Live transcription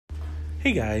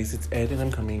Hey guys, it's Ed, and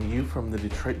I'm coming to you from the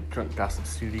Detroit Drunk Gossip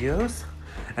Studios.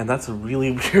 And that's a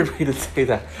really weird way to say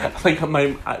that. Like,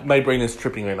 my brain is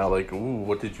tripping right now. Like, ooh,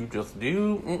 what did you just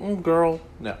do? Girl.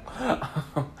 No.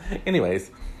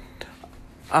 Anyways.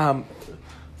 So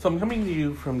I'm coming to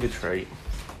you from Detroit.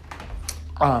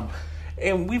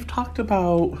 And we've talked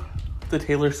about the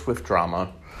Taylor Swift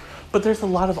drama. But there's a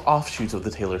lot of offshoots of the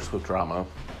Taylor Swift drama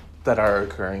that are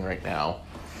occurring right now.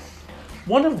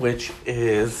 One of which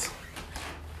is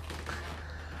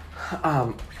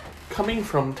coming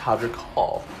from Todrick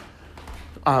Hall.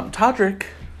 Todrick,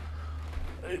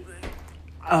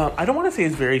 I don't want to say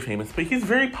he's very famous, but he's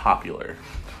very popular,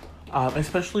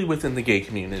 especially within the gay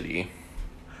community.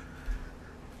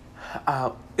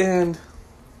 And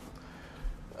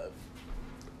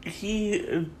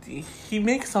he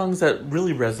makes songs that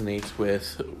really resonate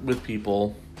with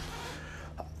people.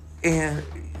 And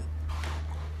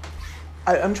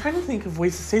I'm trying to think of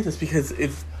ways to say this because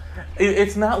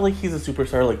it's not like he's a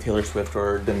superstar like Taylor Swift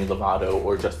or Demi Lovato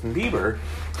or Justin Bieber.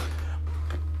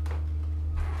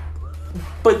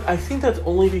 But I think that's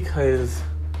only because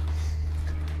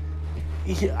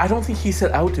I don't think he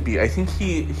set out to be. I think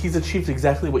he's achieved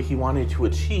exactly what he wanted to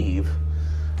achieve,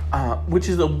 which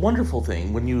is a wonderful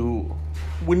thing. When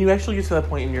you actually get to that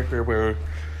point in your career where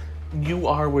you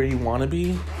are where you want to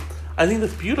be, I think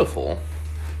that's beautiful.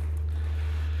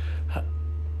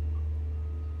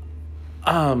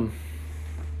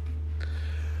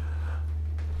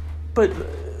 But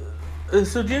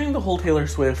so during the whole Taylor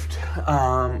Swift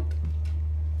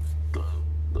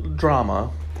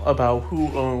drama about who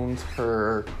owns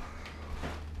her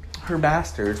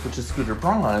masters, which is Scooter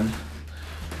Braun,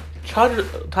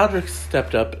 Todrick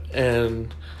stepped up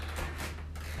and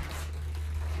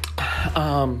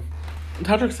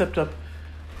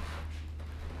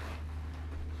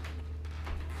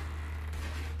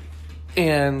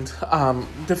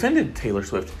defended Taylor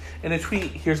Swift. In a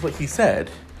tweet, here's what he said.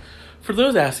 For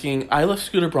those asking, I left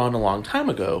Scooter Braun a long time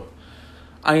ago.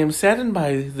 I am saddened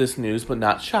by this news, but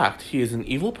not shocked. He is an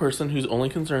evil person whose only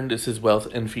concern is his wealth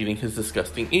and feeding his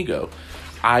disgusting ego.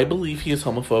 I believe he is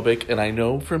homophobic, and I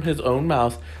know from his own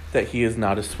mouth that he is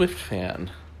not a Swift fan.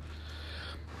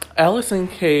 Allison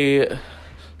K.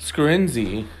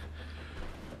 Scorinzi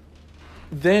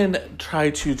then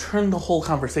tried to turn the whole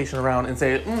conversation around and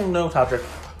say, no, Todrick,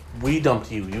 we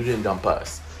dumped you. You didn't dump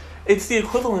us. It's the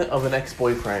equivalent of an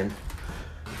ex-boyfriend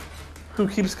who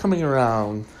keeps coming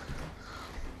around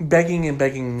begging and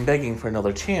begging and begging for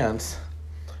another chance,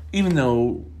 even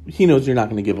though he knows you're not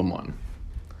going to give him one.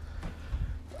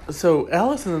 So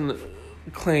Allison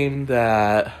claimed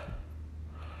that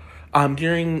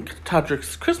during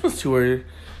Todrick's Christmas tour,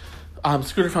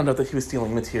 Scooter found out that he was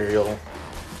stealing material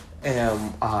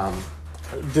and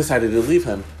decided to leave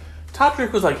him.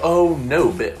 Todrick was like, oh no,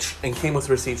 bitch, and came with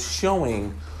receipts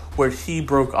showing where he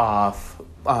broke off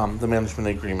the management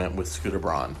agreement with Scooter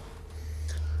Braun.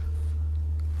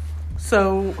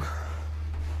 So,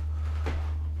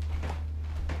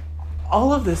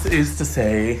 all of this is to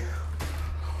say,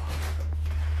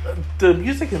 the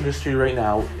music industry right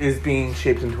now is being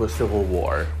shaped into a civil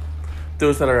war.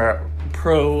 Those that are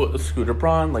pro Scooter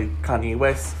Braun, like Kanye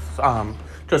West,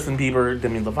 Justin Bieber,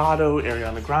 Demi Lovato,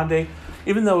 Ariana Grande,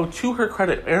 even though, to her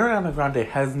credit, Ariana Grande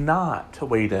has not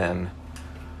weighed in.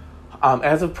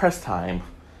 As of press time,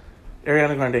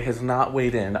 Ariana Grande has not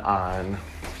weighed in on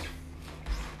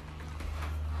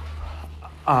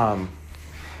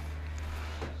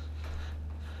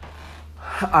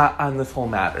this whole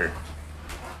matter.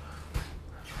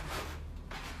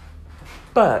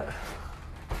 But,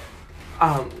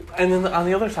 and then on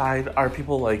the other side are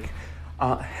people like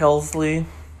Halsey,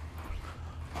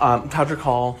 Todrick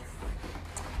Hall,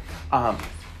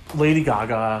 Lady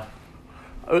Gaga,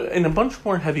 and a bunch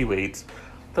more heavyweights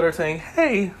that are saying,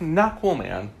 hey, not cool,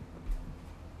 man.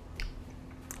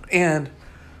 And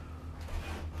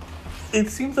it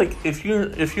seems like if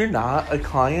you're not a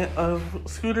client of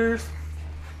Scooter's,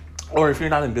 or if you're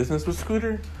not in business with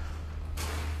Scooter,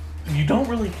 you don't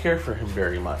really care for him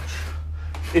very much.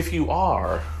 If you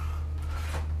are,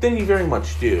 then you very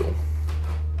much do.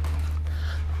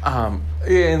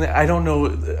 And I don't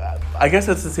know, I guess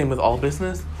that's the same with all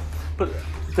business, but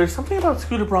there's something about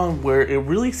Scooter Braun where it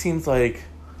really seems like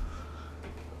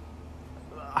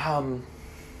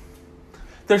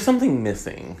there's something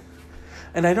missing.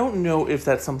 And I don't know if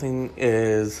that something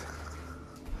is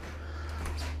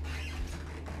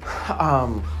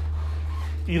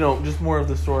just more of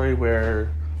the story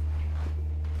where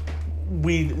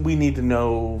we need to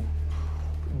know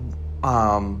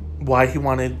why he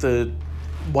wanted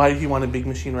Big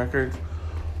Machine Records,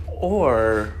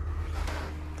 or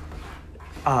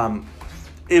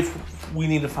if we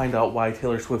need to find out why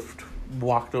Taylor Swift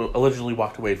allegedly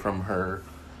walked away from her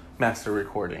master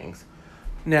recordings.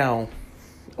 Now,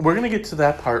 we're going to get to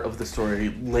that part of the story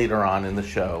later on in the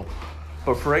show.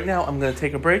 But for right now, I'm going to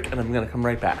take a break and I'm going to come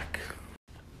right back.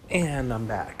 And I'm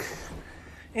back.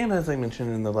 And as I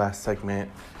mentioned in the last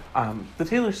segment, the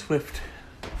Taylor Swift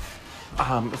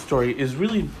story is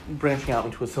really branching out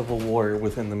into a civil war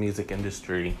within the music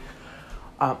industry.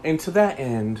 And to that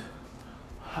end,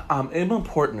 Emma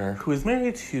Portner, who is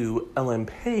married to Ellen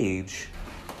Page,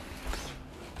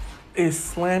 is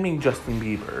slamming Justin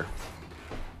Bieber.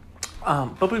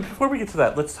 But before we get to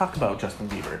that, let's talk about Justin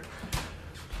Bieber.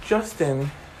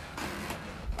 Justin,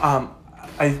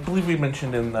 I believe we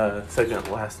mentioned in the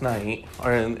segment last night,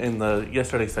 or in the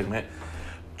yesterday segment,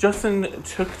 Justin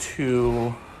took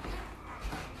to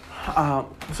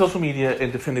social media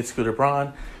and defended Scooter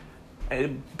Braun,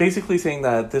 basically saying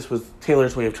that this was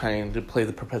Taylor's way of trying to play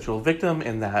the perpetual victim,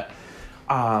 and that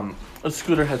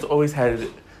Scooter has always had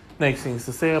nice things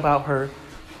to say about her,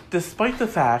 despite the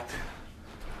fact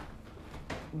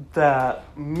that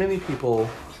many people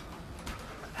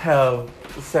have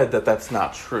said that that's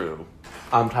not true.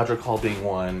 Todrick Hall being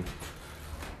one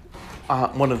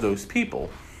of those people.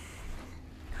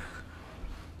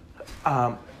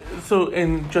 And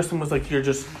Justin was like, you're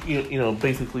just,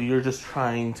 basically you're just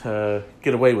trying to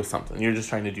get away with something. You're just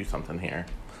trying to do something here.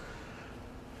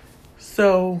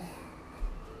 So,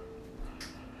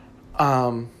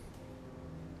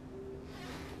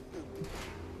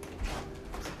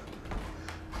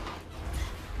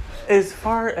 as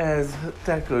far as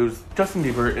that goes, Justin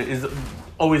Bieber is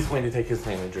always going to take his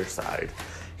manager's side.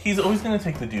 He's always going to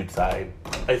take the dude's side.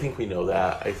 I think we know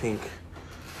that. I think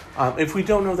if we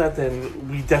don't know that, then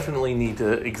we definitely need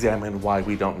to examine why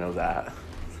we don't know that.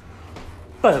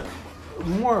 But,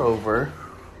 moreover,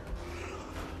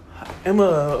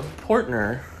 Emma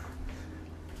Portner,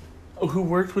 who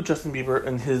worked with Justin Bieber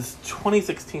in his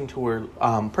 2016 tour,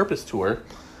 Purpose Tour,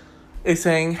 is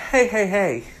saying,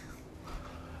 hey,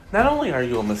 not only are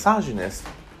you a misogynist,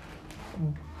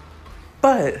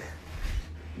 but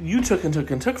you took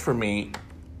from me,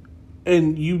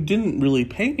 and you didn't really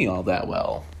pay me all that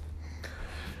well.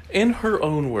 In her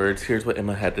own words, here's what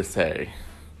Emma had to say.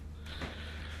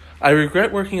 I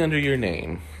regret working under your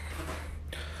name.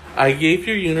 I gave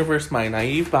your universe my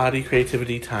naive body,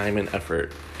 creativity, time, and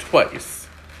effort, twice,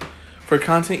 for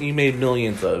content you made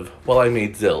millions of, while I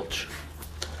made zilch.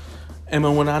 Emma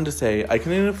went on to say, I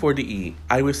couldn't afford to eat.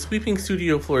 I was sweeping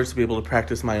studio floors to be able to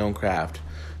practice my own craft.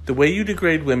 The way you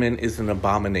degrade women is an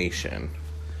abomination.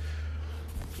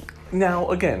 Now,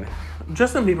 again,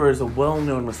 Justin Bieber is a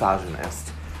well-known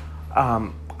misogynist.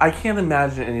 I can't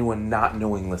imagine anyone not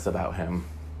knowing this about him.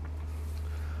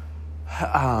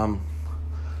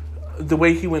 The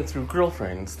way he went through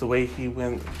girlfriends, the way he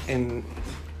went and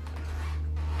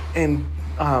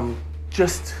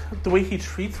just the way he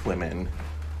treats women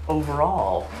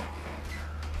overall.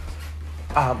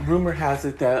 Rumor has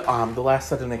it that the last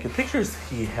set of naked pictures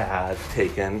he had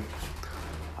taken,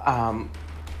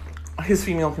 his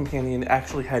female companion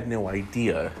actually had no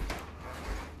idea.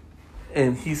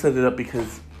 And he set it up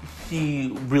because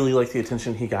he really liked the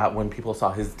attention he got when people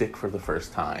saw his dick for the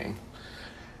first time.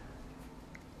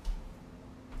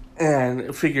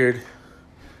 And figured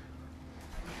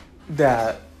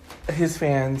that his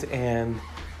fans and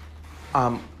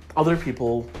other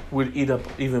people would eat up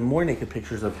even more naked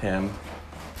pictures of him.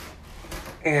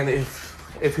 And if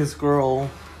his female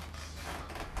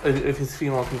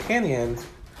companion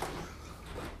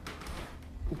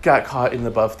got caught in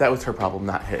the buff, that was her problem,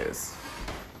 not his.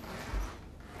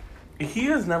 He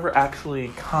has never actually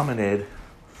commented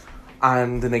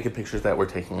on the naked pictures that were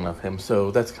taken of him, so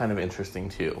that's kind of interesting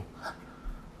too.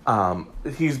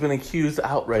 He's been accused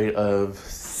outright of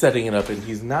setting it up, and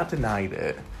he's not denied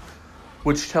it,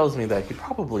 which tells me that he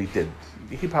probably did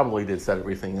set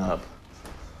everything up.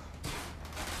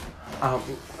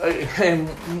 And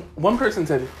one person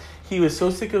said he was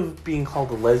so sick of being called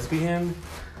a lesbian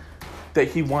that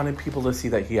he wanted people to see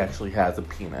that he actually has a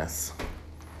penis.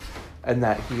 And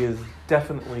that he is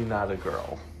definitely not a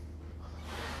girl.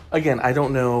 Again, I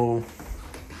don't know.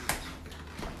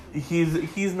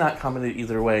 He's not commented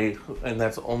either way, and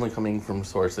that's only coming from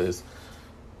sources.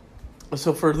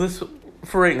 So for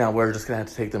right now, we're just going to have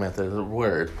to take them at their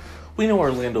word. We know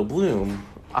Orlando Bloom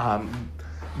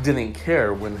didn't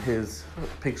care when his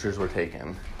pictures were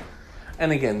taken.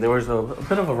 And again, there was a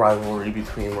bit of a rivalry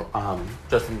between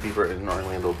Justin Bieber and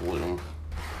Orlando Bloom.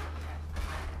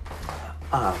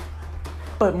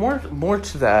 But more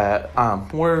to that,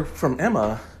 more from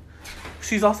Emma,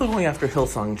 she's also going after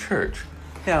Hillsong Church.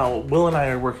 Now, Will and I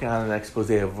are working on an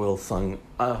expose of Hillsong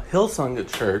at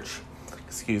church,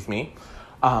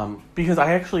 because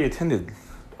I actually attended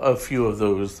a few of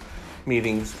those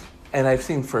meetings, and I've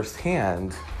seen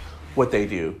firsthand what they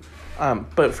do.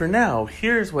 But for now,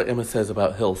 here's what Emma says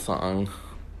about Hillsong.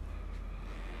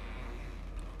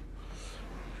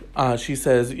 She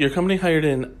says, your company hired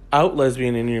an out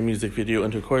lesbian in your music video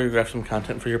and to choreograph some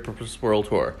content for your Purpose World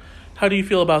Tour. How do you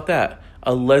feel about that?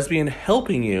 A lesbian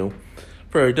helping you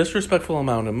for a disrespectful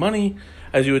amount of money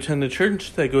as you attend a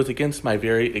church that goes against my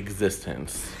very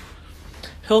existence.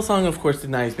 Hillsong, of course,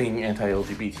 denies being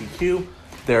anti-LGBTQ.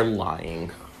 They're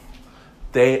lying.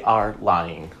 They are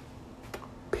lying.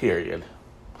 Period.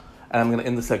 And I'm going to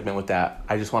end the segment with that.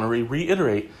 I just want to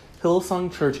reiterate,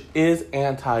 Hillsong Church is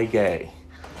anti-gay.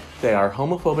 They are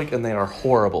homophobic and they are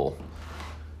horrible.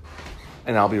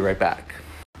 And I'll be right back.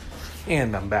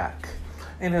 And I'm back.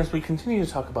 And as we continue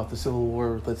to talk about the civil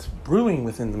war that's brewing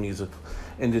within the music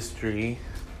industry,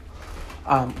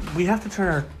 we have to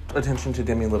turn our attention to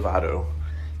Demi Lovato.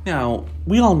 Now,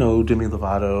 we all know Demi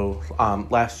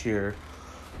Lovato last year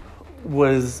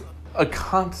was made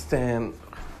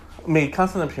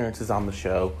constant appearances on the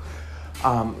show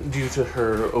due to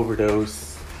her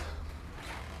overdose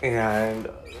and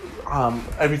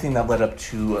everything that led up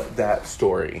to that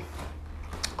story.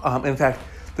 In fact,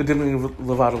 the Demi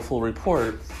Lovato Full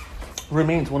Report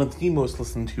remains one of the most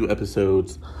listened to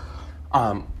episodes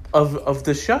of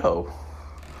the show.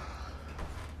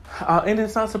 And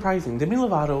it's not surprising. Demi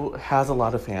Lovato has a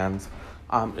lot of fans.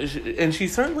 And she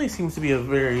certainly seems to be a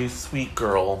very sweet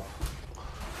girl.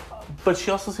 But she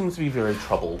also seems to be very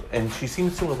troubled. And she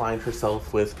seems to align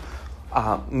herself with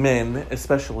men,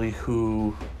 especially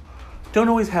who don't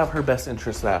always have her best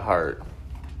interests at heart.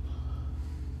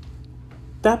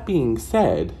 That being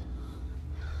said,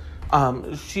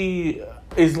 she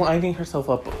is lining herself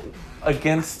up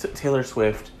against Taylor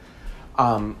Swift,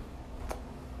 and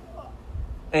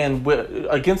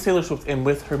against Taylor Swift and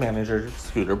with her manager,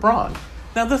 Scooter Braun.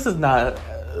 Now, this is not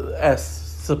as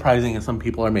surprising as some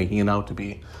people are making it out to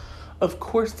be. Of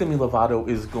course, Demi Lovato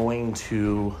is going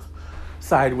to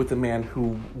side with the man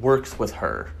who works with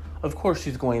her. Of course,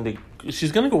 she's going to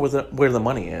go with where the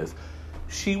money is.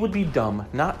 She would be dumb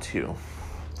not to.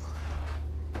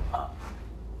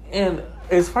 And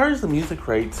as far as the music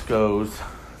rights goes,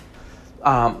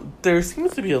 there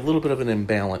seems to be a little bit of an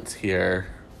imbalance here.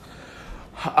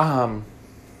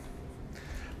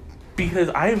 Because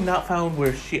I have not found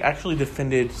where she actually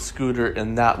defended Scooter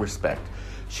in that respect.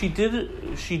 She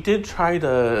did try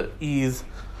to ease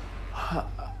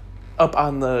up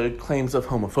on the claims of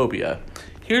homophobia.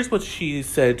 Here's what she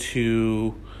said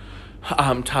to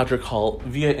Todrick Hall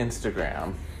via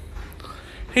Instagram.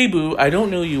 Hey boo, I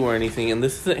don't know you or anything, and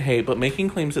this isn't hate, but making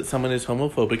claims that someone is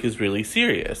homophobic is really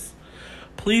serious.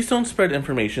 Please don't spread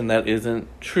information that isn't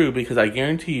true, because I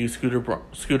guarantee you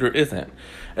Scooter isn't.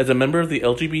 As a member of the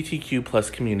LGBTQ plus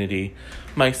community,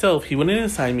 myself, he wouldn't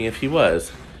assign me if he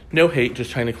was. No hate,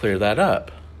 just trying to clear that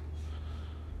up.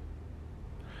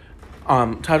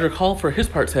 Todrick Hall, for his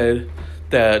part, said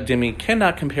that Demi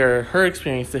cannot compare her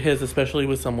experience to his, especially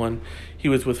with someone he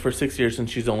was with for 6 years and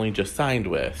she's only just signed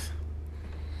with.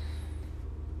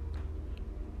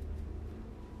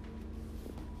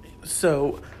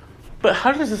 So, but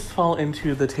how does this fall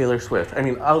into the Taylor Swift? I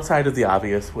mean, outside of the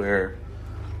obvious where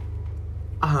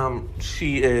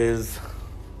she is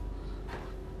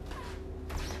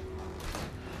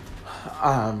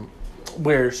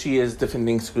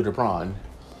defending Scooter Braun.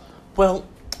 Well,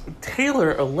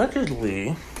 Taylor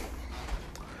allegedly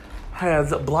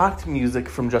has blocked music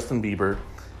from Justin Bieber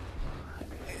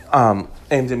and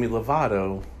Demi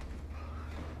Lovato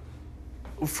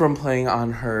from playing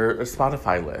on her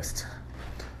Spotify list.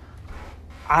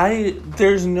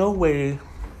 There's no way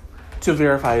to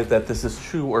verify that this is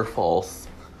true or false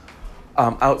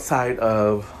outside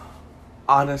of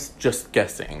honest just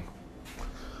guessing.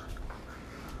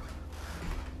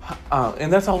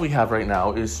 And that's all we have right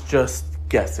now is just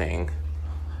guessing.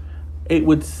 It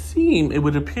would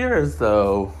appear as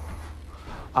though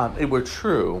it were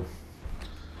true.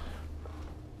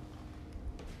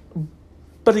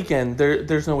 But again,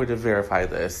 there's no way to verify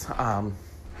this.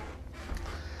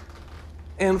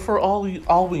 And for all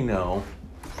we know,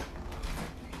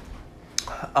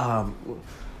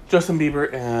 Justin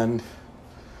Bieber and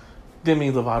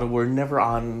Demi Lovato were never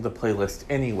on the playlist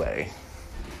anyway.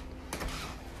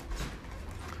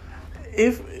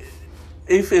 If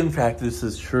in fact this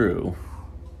is true,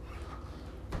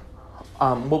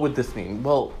 what would this mean?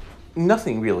 Well,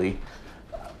 nothing really.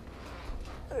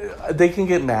 They can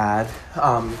get mad.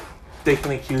 They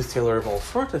can accuse Taylor of all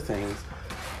sorts of things.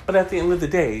 But at the end of the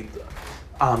day,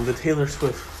 the Taylor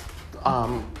Swift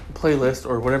playlist,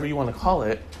 or whatever you want to call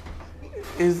it,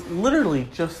 is literally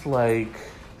just like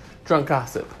drunk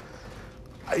gossip.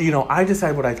 I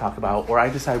decide what I talk about, or I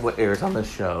decide what airs on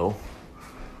this show.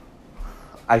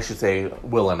 I should say,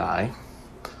 Will and I.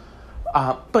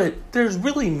 But there's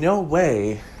really no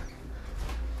way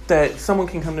that someone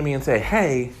can come to me and say,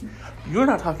 hey, you're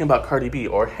not talking about Cardi B,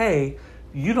 or hey,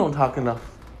 you don't talk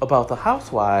enough about the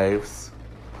Housewives.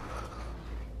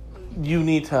 You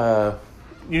need to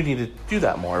do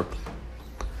that more.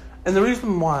 And the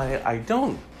reason why I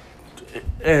don't,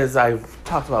 as I've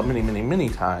talked about many, many, many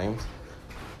times,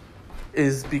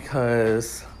 is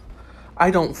because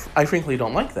I frankly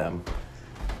don't like them.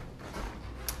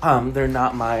 They're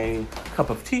not my cup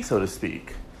of tea, so to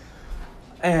speak.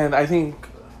 And I think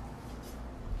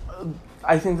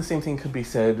the same thing could be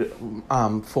said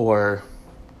for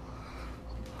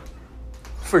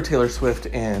Taylor Swift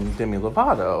and Demi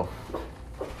Lovato.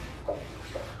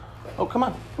 Oh, come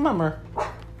on, Mer.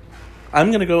 I'm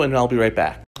going to go and I'll be right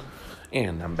back.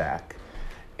 And I'm back.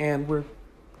 And we're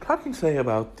talking today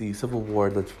about the civil war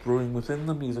that's brewing within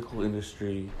the music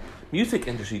industry.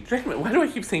 Damn it, why do I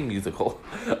keep saying musical?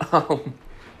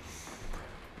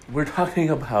 We're talking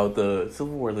about the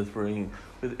civil war that's brewing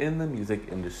within the music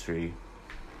industry.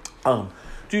 Due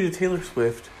to Taylor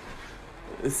Swift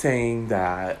saying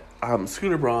that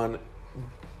Scooter Braun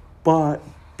bought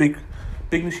Big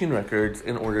Machine Records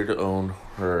in order to own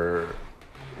her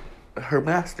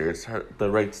masters,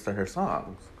 the rights to her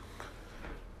songs.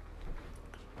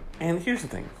 And here's the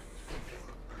thing.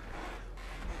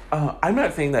 I'm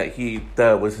not saying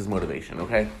that was his motivation,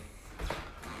 okay?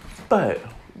 But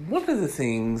one of the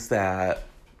things that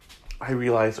I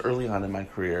realized early on in my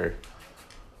career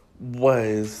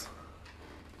was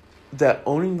that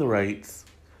owning the rights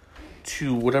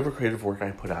to whatever creative work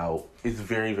I put out is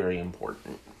very, very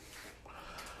important.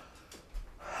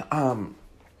 I'm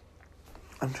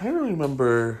trying to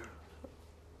remember.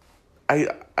 I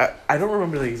don't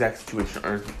remember the exact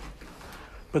situation,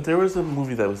 but there was a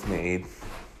movie that was made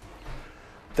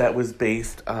that was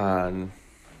based on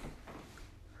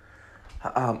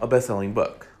a best-selling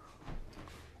book.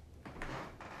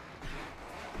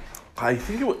 I'm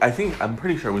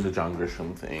pretty sure it was a John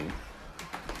Grisham thing.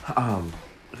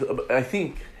 I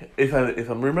think if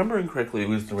I'm remembering correctly, it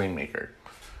was The Rainmaker.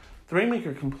 The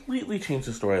Rainmaker completely changed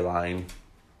the storyline,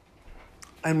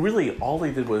 and really all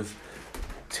they did was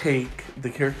take the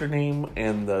character name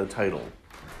and the title,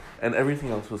 and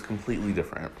everything else was completely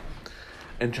different.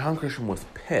 And John Grisham was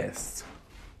pissed.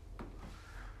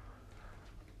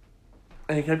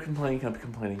 And he kept complaining.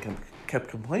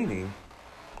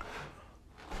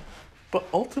 But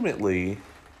ultimately,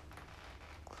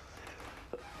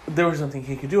 there was nothing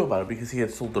he could do about it because he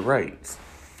had sold the rights.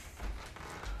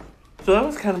 So that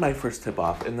was kind of my first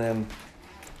tip-off. And then,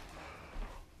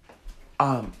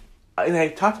 and I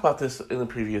talked about this in the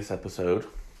previous episode,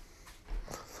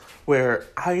 where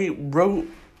I wrote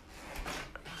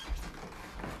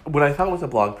what I thought was a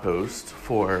blog post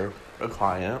for a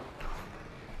client.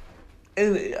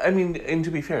 And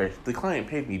to be fair, the client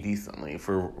paid me decently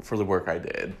for the work I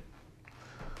did.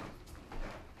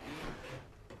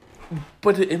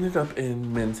 But it ended up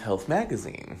in Men's Health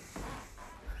magazine.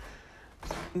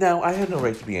 Now, I had no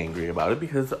right to be angry about it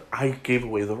because I gave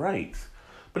away the rights.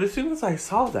 But as soon as I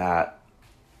saw that,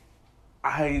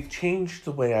 I changed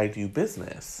the way I do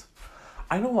business.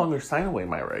 I no longer sign away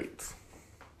my rights.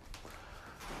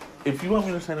 If you want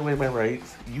me to sign away my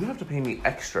rights, you have to pay me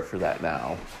extra for that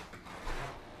now.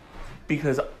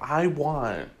 Because I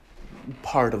want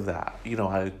part of that.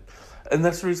 And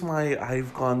that's the reason why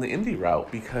I've gone the indie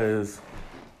route, because,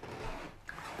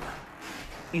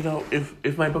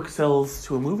 if my book sells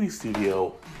to a movie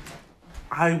studio,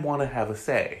 I want to have a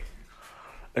say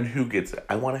in who gets it.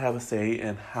 I want to have a say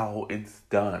in how it's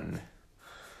done.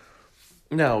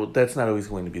 Now, that's not always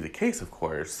going to be the case, of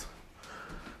course.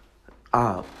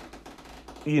 And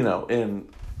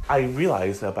I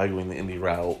realize that by going the indie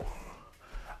route,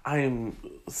 I am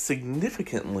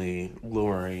significantly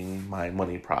lowering my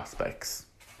money prospects.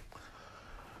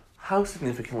 How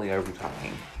significantly are we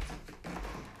talking?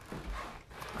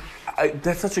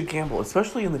 That's such a gamble,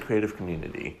 especially in the creative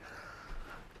community.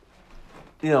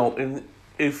 And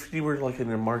if you were like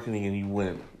in marketing and you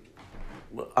went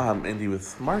indie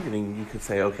with marketing, you could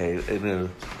say, okay,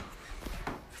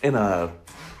 in a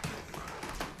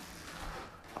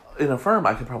firm,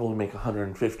 I could probably make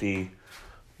 150,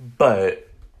 but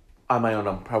on my own,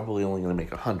 I'm probably only going to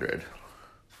make 100.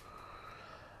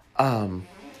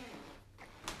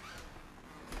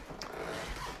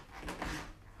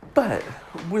 But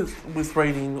with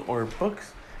writing or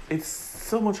books, it's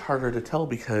so much harder to tell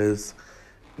because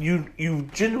you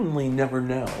genuinely never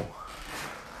know.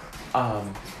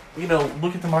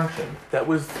 Look at The Martian. That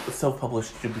was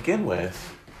self-published to begin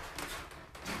with.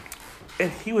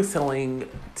 And he was selling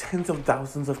tens of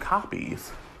thousands of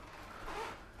copies.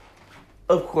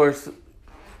 Of course,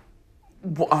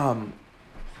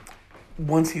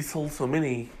 once he sold so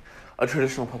many, a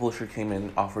traditional publisher came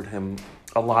in, offered him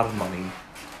a lot of money,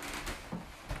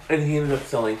 and he ended up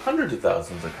selling hundreds of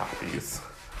thousands of copies.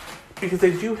 Because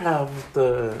they do have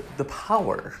the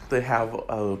power. They have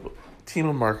a team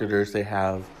of marketers. They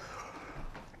have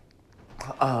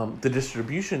the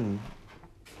distribution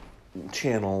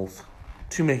channels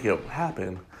to make it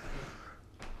happen.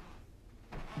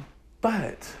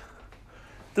 But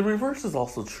the reverse is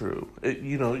also true.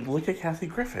 Look at Kathy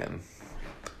Griffin.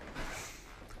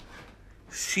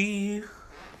 She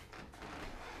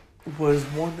was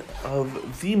one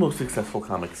of the most successful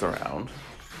comics around.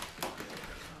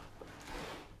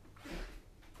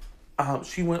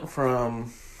 She went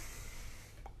from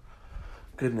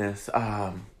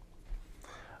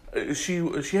she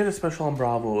had a special on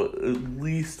Bravo at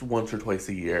least once or twice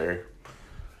a year.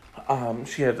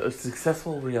 She had a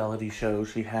successful reality show.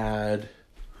 She had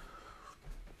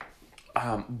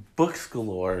books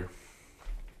galore.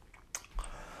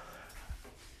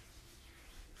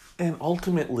 And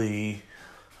ultimately,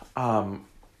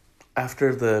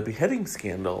 after the beheading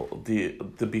scandal,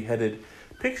 the beheaded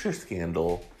picture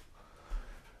scandal,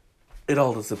 it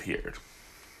all disappeared.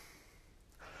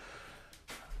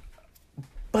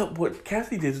 But what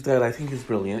Kathy did that I think is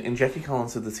brilliant, and Jackie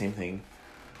Collins did the same thing,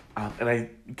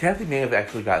 Kathy may have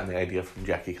actually gotten the idea from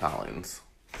Jackie Collins,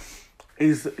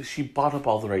 is she bought up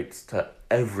all the rights to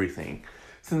everything.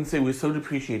 Since it was so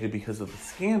depreciated because of the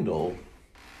scandal,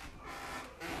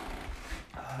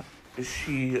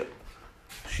 she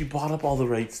bought up all the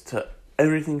rights to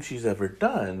everything she's ever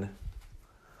done.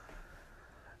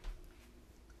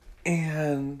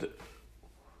 And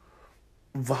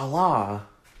voila,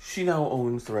 she now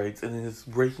owns the rights and is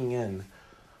raking in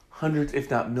hundreds, if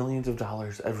not millions of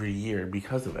dollars every year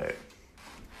because of it.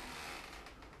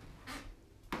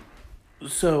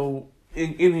 So,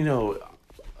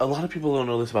 a lot of people don't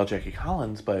know this about Jackie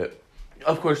Collins, but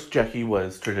of course Jackie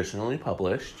was traditionally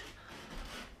published.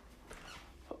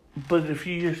 But a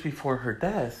few years before her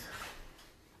death,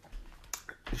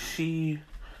 she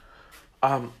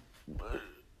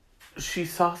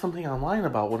saw something online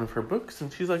about one of her books,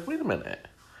 and she's like, wait a minute,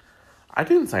 I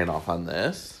didn't sign off on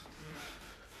this.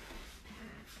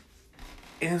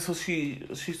 And so she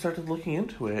started looking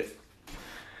into it,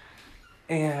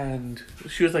 and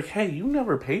she was like, hey, you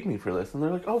never paid me for this. And they're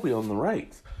like, oh, we own the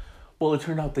rights. Well, it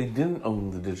turned out they didn't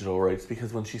own the digital rights,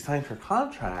 because when she signed her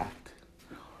contract,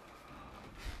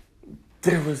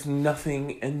 there was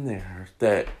nothing in there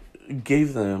that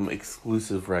gave them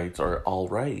exclusive rights or all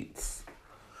rights.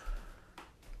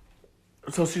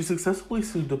 So she successfully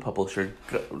sued the publisher,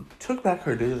 took back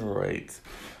her digital rights,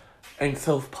 and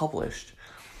self-published.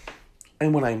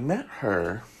 And when I met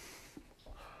her,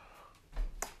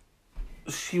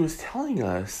 she was telling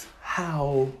us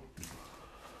how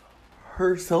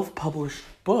her self-published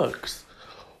books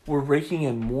were raking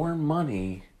in more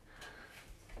money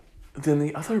than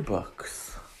the other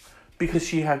books, because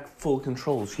she had full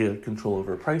control. She had control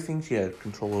over pricing. She had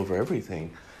control over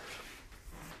everything.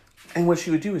 And what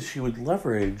she would do is she would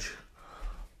leverage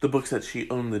the books that she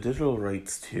owned the digital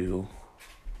rights to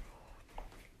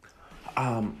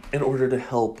in order to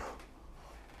help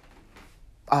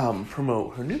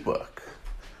promote her new book,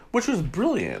 which was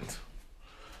brilliant.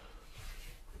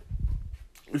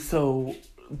 So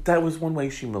that was one way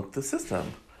she milked the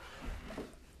system.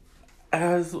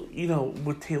 As,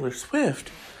 with Taylor Swift,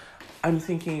 I'm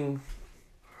thinking,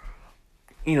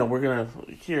 we're going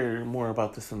to hear more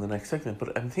about this in the next segment,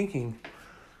 but I'm thinking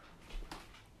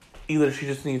either she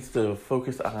just needs to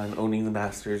focus on owning the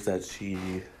masters that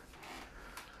she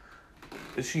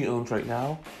owns right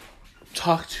now.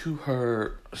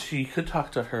 She could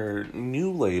talk to her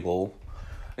new label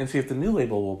and see if the new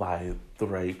label will buy the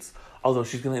rights, although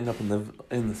she's going to end up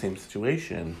in the same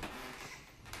situation.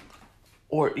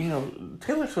 Or,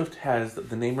 Taylor Swift has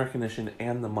the name recognition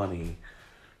and the money.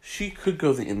 She could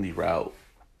go the indie route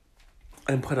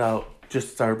and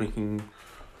just start making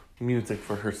music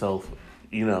for herself,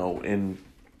 and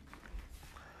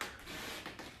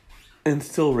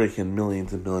still rake in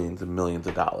millions and millions and millions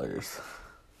of dollars.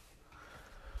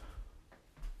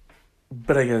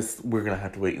 But I guess we're going to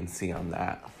have to wait and see on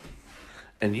that.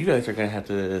 And you guys are going to have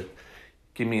to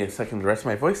give me a second to rest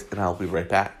my voice, and I'll be right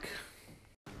back.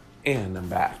 And I'm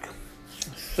back.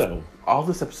 So, all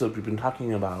this episode we've been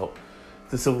talking about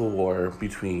the civil war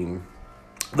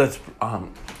that's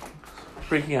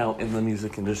breaking out in the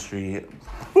music industry.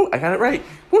 Woo, I got it right.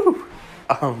 Woo!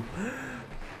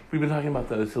 We've been talking about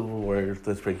the civil war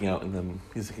that's breaking out in the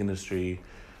music industry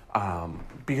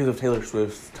because of Taylor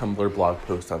Swift's Tumblr blog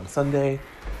post on Sunday,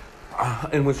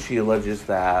 in which she alleges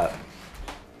that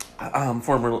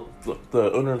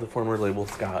the owner of the former label,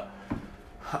 Scott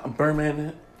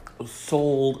Berman,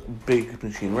 sold Big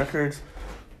Machine Records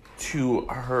to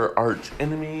her arch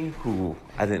enemy, who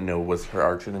I didn't know was her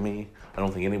arch enemy. I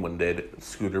don't think anyone did.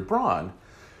 Scooter Braun.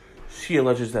 She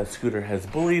alleges that Scooter has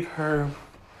bullied her,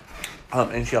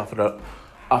 and she offered up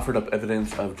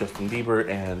evidence of Justin Bieber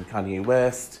and Kanye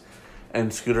West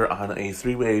and Scooter on a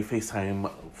 3-way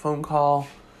FaceTime phone call,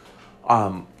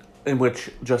 in which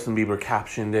Justin Bieber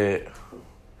captioned it,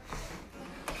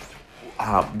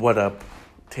 "What up,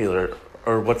 Taylor?"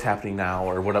 or "What's happening now?"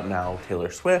 or "What up now, Taylor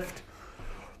Swift?"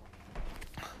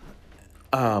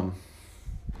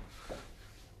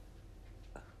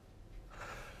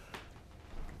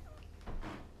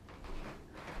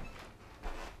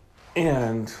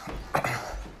 And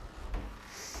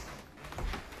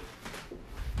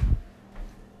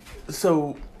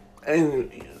so, and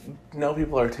now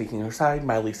people are taking her side.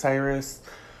 Miley Cyrus,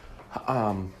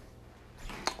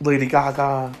 Lady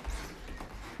Gaga,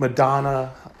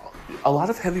 Madonna, a lot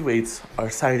of heavyweights are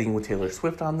siding with Taylor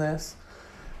Swift on this,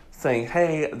 saying,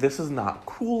 hey, this is not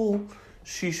cool.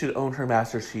 She should own her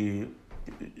master. She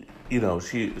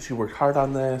worked hard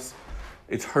on this.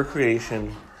 It's her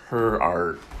creation, her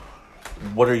art.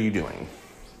 What are you doing?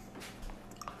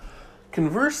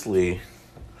 Conversely,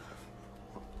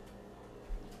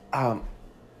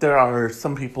 there are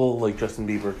some people like Justin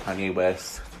Bieber, Kanye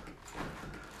West,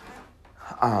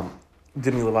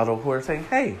 Demi Lovato, who are saying,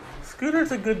 hey,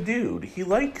 Scooter's a good dude. He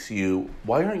likes you.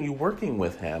 Why aren't you working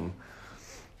with him?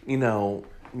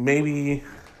 Maybe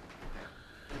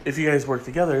if you guys work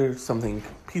together, something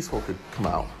peaceful could come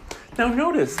out. Now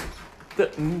notice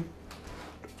that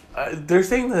they're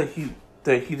saying that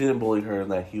he didn't bully her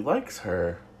and that he likes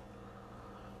her,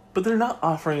 but they're not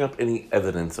offering up any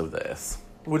evidence of this,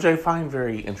 which I find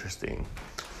very interesting.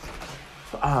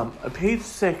 Page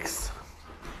 6,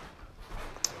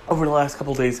 over the last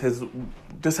couple days, has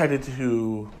decided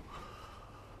to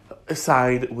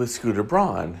side with Scooter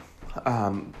Braun.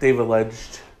 They've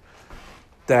alleged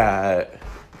that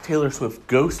Taylor Swift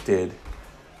ghosted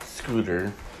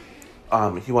Scooter.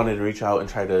 He wanted to reach out and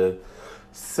try to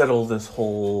settle this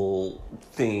whole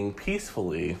thing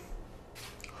peacefully.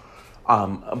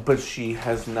 But she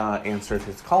has not answered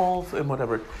his calls and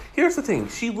whatever. Here's the thing.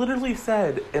 She literally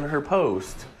said in her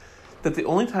post that the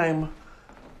only time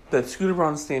that Scooter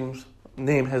Braun's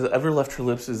name has ever left her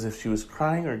lips is if she was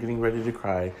crying or getting ready to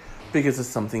cry because of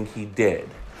something he did.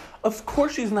 Of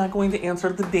course she's not going to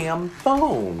answer the damn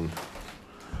phone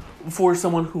for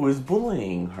someone who is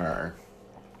bullying her.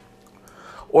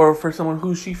 Or for someone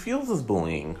who she feels is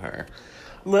bullying her.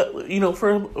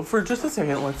 For just a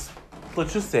second, let's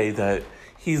just say that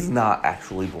he's not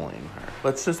actually bullying her.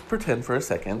 Let's just pretend for a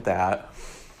second that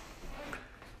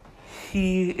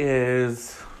he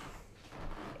is,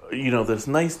 this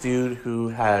nice dude who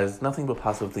has nothing but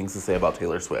positive things to say about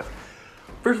Taylor Swift.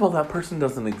 First of all, that person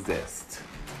doesn't exist.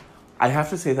 I have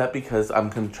to say that because I'm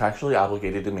contractually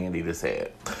obligated to Mandy to say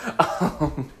it.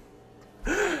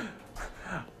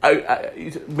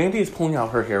 Mandy is pulling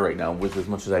out her hair right now with as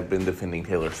much as I've been defending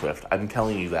Taylor Swift. I'm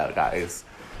telling you that, guys.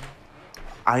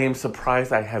 I am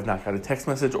surprised I have not got a text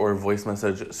message or a voice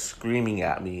message screaming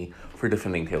at me for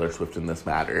defending Taylor Swift in this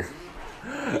matter.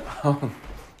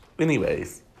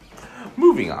 Anyways,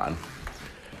 moving on.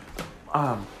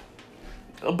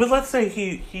 But let's say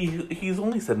he's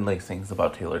only said nice things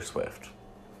about Taylor Swift,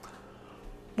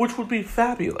 which would be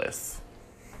fabulous.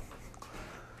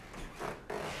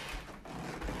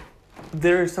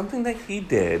 There is something that he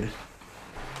did,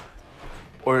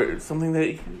 or something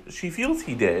that she feels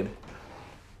he did,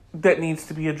 that needs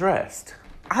to be addressed.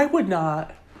 I would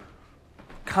not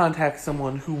contact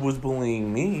someone who was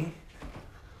bullying me.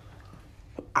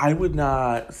 I would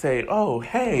not say, oh,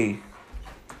 hey,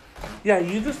 yeah,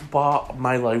 you just bought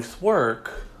my life's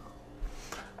work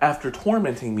after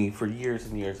tormenting me for years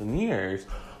and years and years.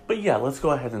 But yeah, let's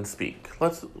go ahead and speak.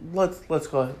 Let's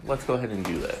go ahead and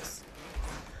do this.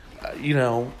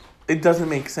 It doesn't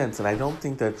make sense, and I don't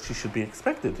think that she should be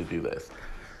expected to do this.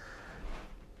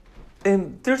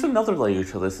 And there's another layer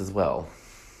to this as well.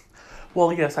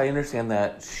 Well, yes, I understand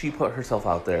that she put herself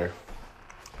out there.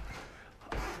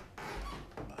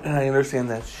 And I understand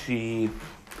that she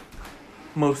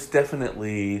most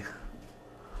definitely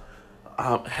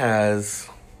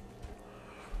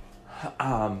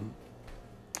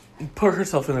put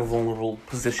herself in a vulnerable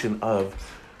position of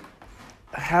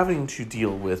having to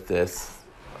deal with this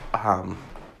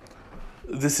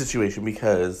situation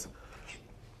because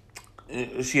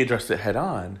she addressed it head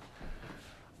on.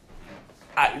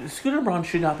 Scooter Braun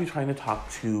should not be trying to talk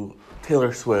to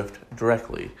Taylor Swift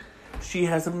directly. She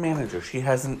has a manager. She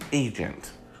has an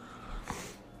agent.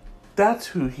 That's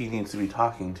who he needs to be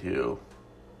talking to.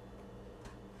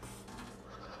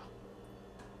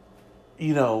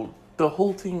 You know, the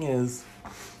whole thing is,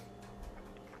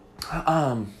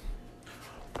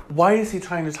 why is he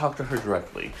trying to talk to her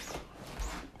directly?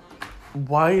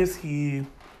 Why is he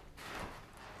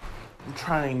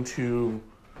trying to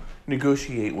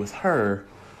negotiate with her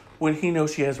when he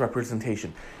knows she has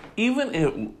representation? Even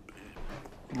if,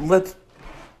 let's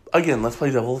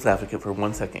play devil's advocate for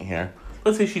 1 second here.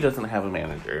 Let's say she doesn't have a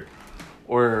manager,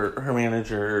 or her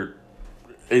manager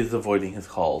is avoiding his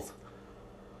calls.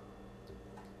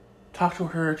 Talk to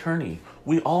her attorney.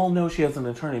 We all know she has an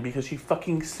attorney because she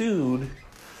fucking sued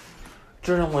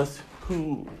journalists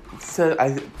who said,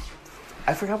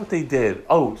 I forgot what they did.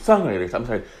 Oh, songwriters, I'm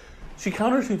sorry. She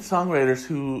countersued songwriters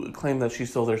who claimed that she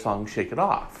stole their song Shake It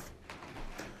Off.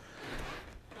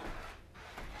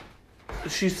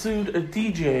 She sued a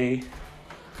DJ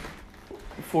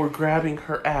for grabbing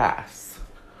her ass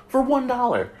for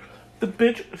 $1. The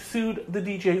bitch sued the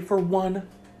DJ for $1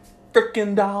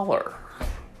 frickin'.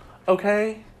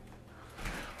 Okay?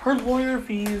 Her lawyer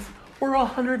fees were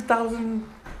 100,000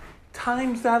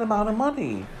 times that amount of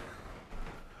money.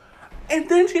 And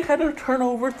then she had to turn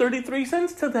over 33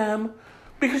 cents to them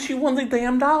because she won the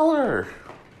damn dollar.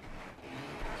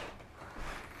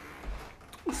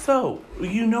 So,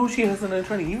 you know she has an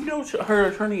attorney. You know her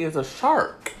attorney is a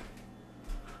shark.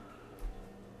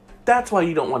 That's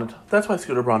why that's why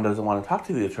Scooter Braun doesn't want to talk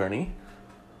to the attorney.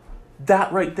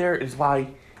 That right there is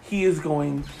why he is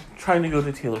trying to go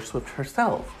to Taylor Swift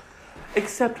herself.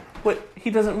 Except what he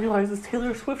doesn't realize is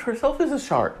Taylor Swift herself is a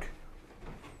shark.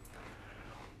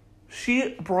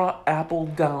 She brought Apple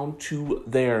down to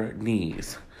their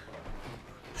knees.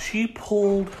 She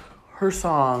pulled her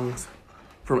songs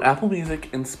from Apple Music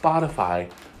and Spotify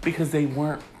because they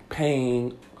weren't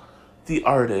paying the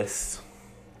artists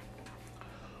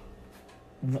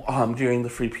during the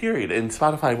free period, and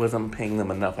Spotify wasn't paying them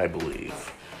enough, I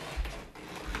believe.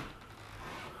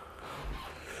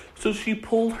 So she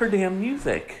pulled her damn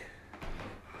music,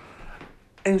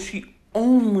 and she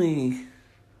only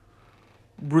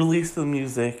released the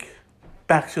music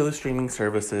back to the streaming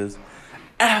services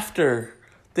after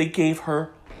they gave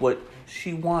her what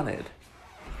she wanted.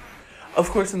 Of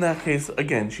course, in that case,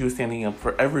 again, she was standing up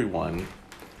for everyone.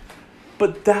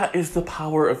 But that is the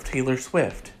power of Taylor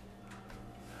Swift.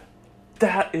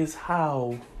 That is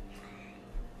how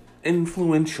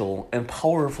influential and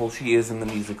powerful she is in the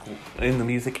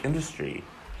music industry.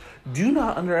 Do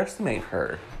not underestimate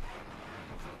her.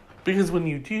 Because when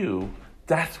you do,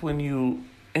 that's when you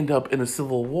end up in a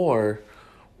civil war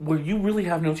where you really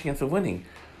have no chance of winning.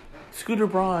 Scooter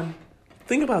Braun,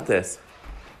 think about this.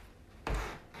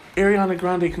 Ariana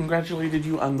Grande congratulated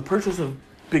you on the purchase of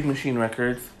Big Machine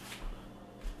Records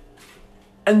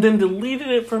and then deleted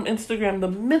it from Instagram the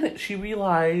minute she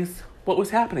realized what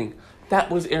was happening. That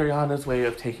was Ariana's way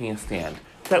of taking a stand.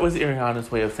 That was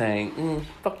Ariana's way of saying,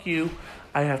 fuck you,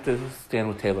 I have to stand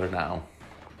with Taylor now.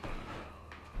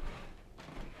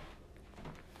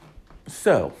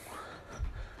 So,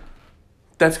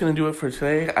 that's going to do it for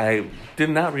today. I did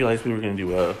not realize we were going to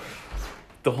do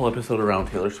the whole episode around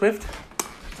Taylor Swift,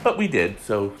 but we did,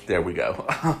 so there we go.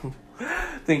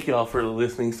 Thank you all for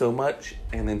listening so much,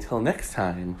 and until next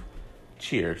time,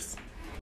 cheers.